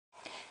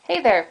Hey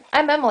there,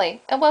 I'm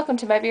Emily, and welcome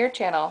to my beer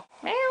channel.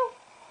 Meow.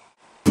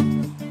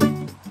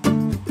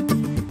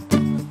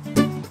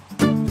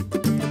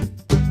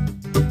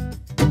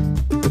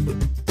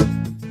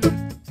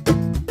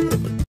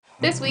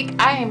 This week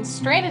I am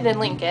stranded in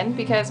Lincoln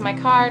because my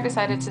car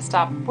decided to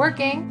stop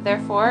working.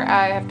 Therefore,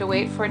 I have to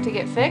wait for it to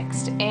get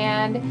fixed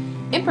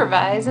and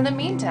improvise in the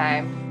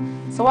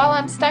meantime. So while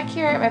I'm stuck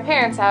here at my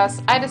parents' house,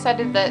 I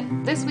decided that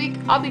this week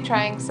I'll be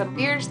trying some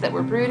beers that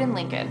were brewed in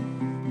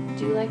Lincoln.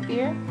 Do you like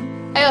beer?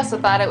 I also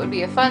thought it would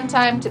be a fun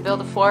time to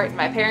build a fort in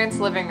my parents'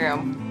 living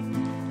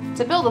room.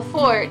 To build a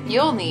fort,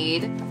 you'll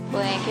need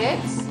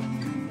blankets,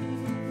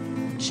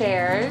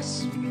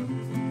 chairs,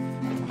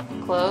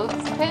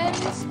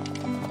 clothespins,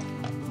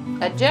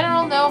 a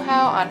general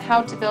know-how on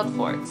how to build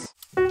forts.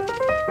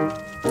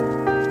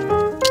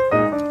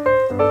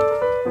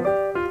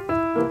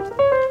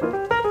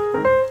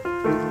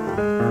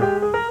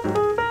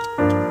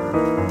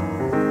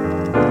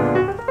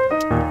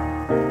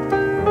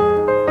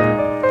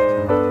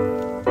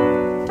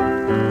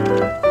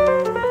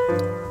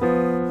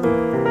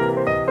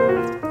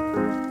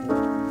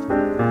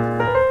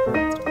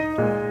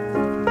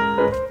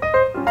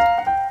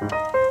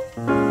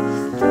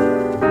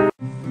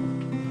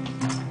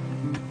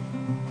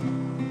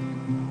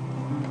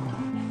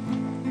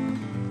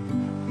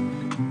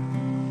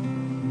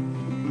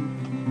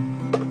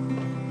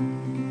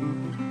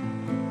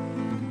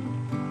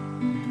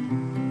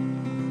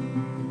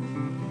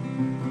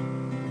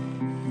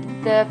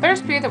 The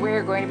first beer that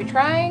we're going to be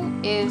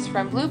trying is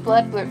from Blue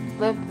Blood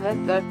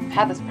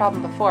had this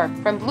problem before.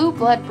 From Blue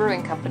Blood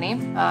Brewing Company,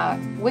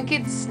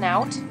 Wicked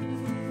Snout.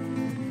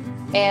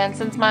 And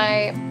since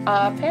my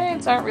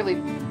parents aren't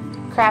really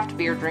craft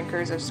beer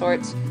drinkers of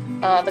sorts,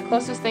 the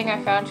closest thing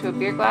I found to a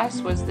beer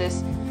glass was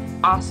this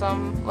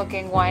awesome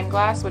looking wine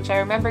glass, which I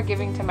remember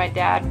giving to my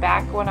dad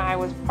back when I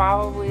was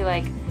probably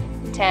like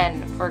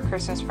 10 for a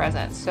Christmas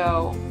present.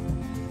 So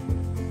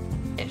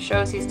it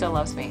shows he still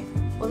loves me.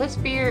 Well, this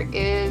beer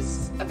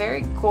is a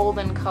very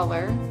golden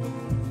color.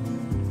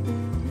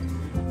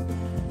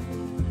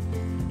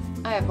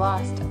 I have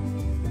lost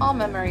all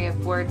memory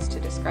of words to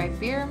describe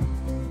beer.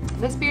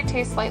 This beer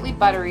tastes slightly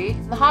buttery.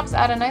 The hops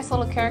add a nice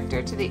little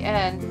character to the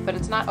end, but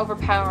it's not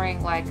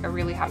overpowering like a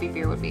really hoppy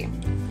beer would be.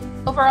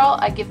 Overall,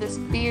 I give this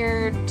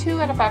beer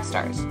 2 out of 5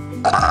 stars.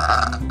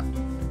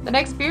 The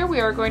next beer we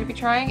are going to be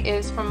trying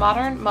is from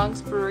Modern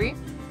Monks Brewery,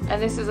 and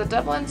this is a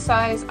Dublin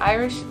size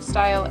Irish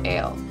style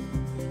ale.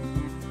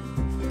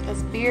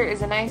 This beer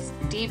is a nice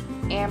deep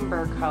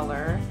amber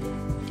color.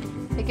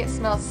 I think it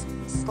smells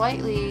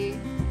slightly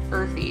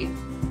earthy.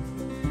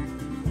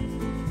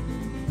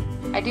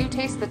 I do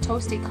taste the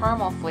toasty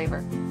caramel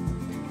flavor.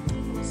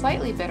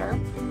 Slightly bitter.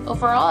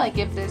 Overall, I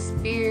give this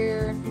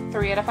beer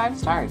 3 out of 5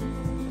 stars.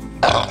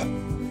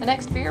 The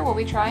next beer we'll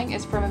be trying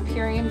is from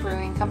Empyrean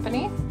Brewing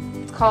Company.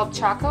 It's called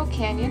Chaco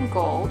Canyon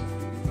Gold.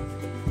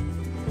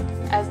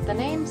 As the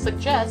name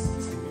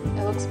suggests,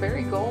 it looks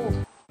very gold.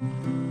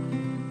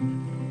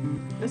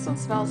 This one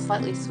smells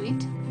slightly sweet.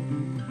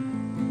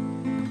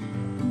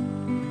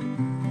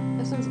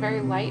 This one's very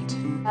light,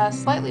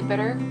 slightly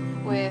bitter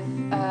with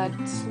a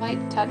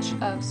slight touch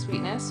of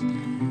sweetness.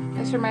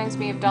 This reminds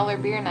me of Dollar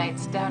Beer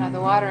Nights down at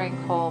the watering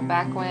hole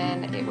back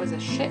when it was a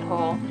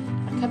shithole.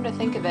 And come to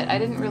think of it, I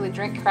didn't really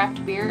drink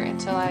craft beer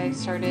until I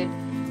started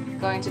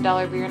going to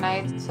Dollar Beer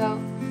Nights,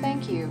 so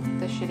thank you,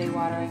 the shitty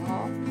watering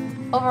hole.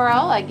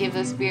 Overall, I give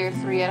this beer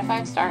 3 out of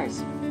 5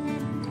 stars.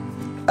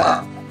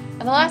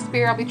 And the last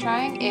beer I'll be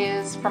trying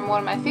is from one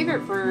of my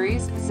favorite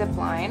breweries,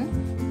 Zipline.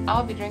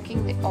 I'll be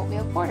drinking the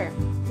Oatmeal Porter.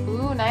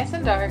 Ooh, nice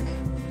and dark.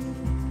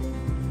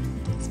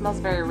 It smells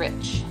very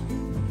rich.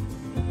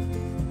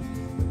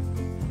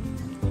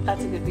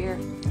 That's a good beer.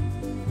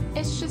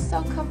 It's just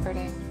so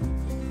comforting.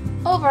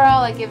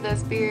 Overall, I give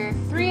this beer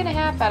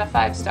 3.5 out of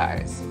 5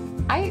 stars.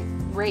 I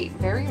rate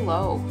very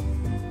low.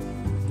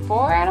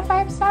 4 out of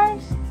 5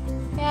 stars?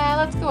 Yeah,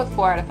 let's go with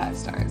 4 out of 5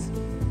 stars.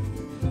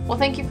 Well,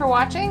 thank you for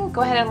watching.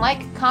 Go ahead and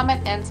like,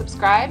 comment, and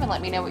subscribe and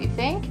let me know what you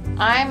think.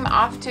 I'm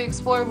off to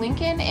explore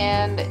Lincoln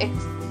and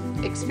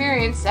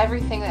experience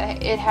everything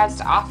that it has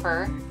to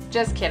offer.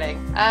 Just kidding.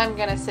 I'm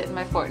gonna sit in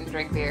my fort and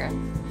drink beer.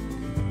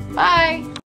 Bye!